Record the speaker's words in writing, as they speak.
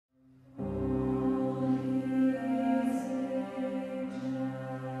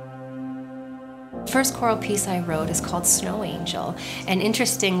First choral piece I wrote is called Snow Angel. And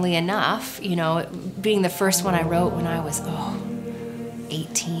interestingly enough, you know, being the first one I wrote when I was,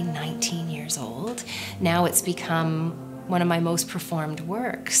 18, 19 years old, now it's become one of my most performed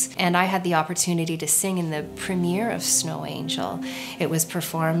works. And I had the opportunity to sing in the premiere of Snow Angel. It was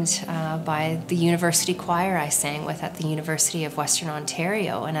performed by the university choir I sang with at the University of Western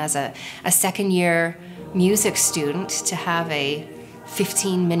Ontario. And as a second-year music student, to have a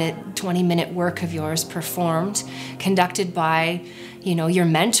 15-minute, 20-minute work of yours performed, conducted by, you know, your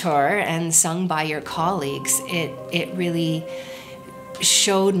mentor and sung by your colleagues, it really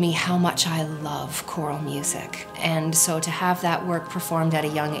showed me how much I love choral music. And so to have that work performed at a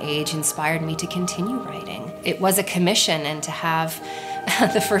young age inspired me to continue writing. It was a commission, and to have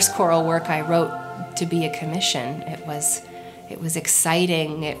the first choral work I wrote to be a commission, it was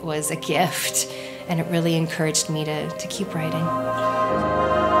exciting, it was a gift, and it really encouraged me to keep writing.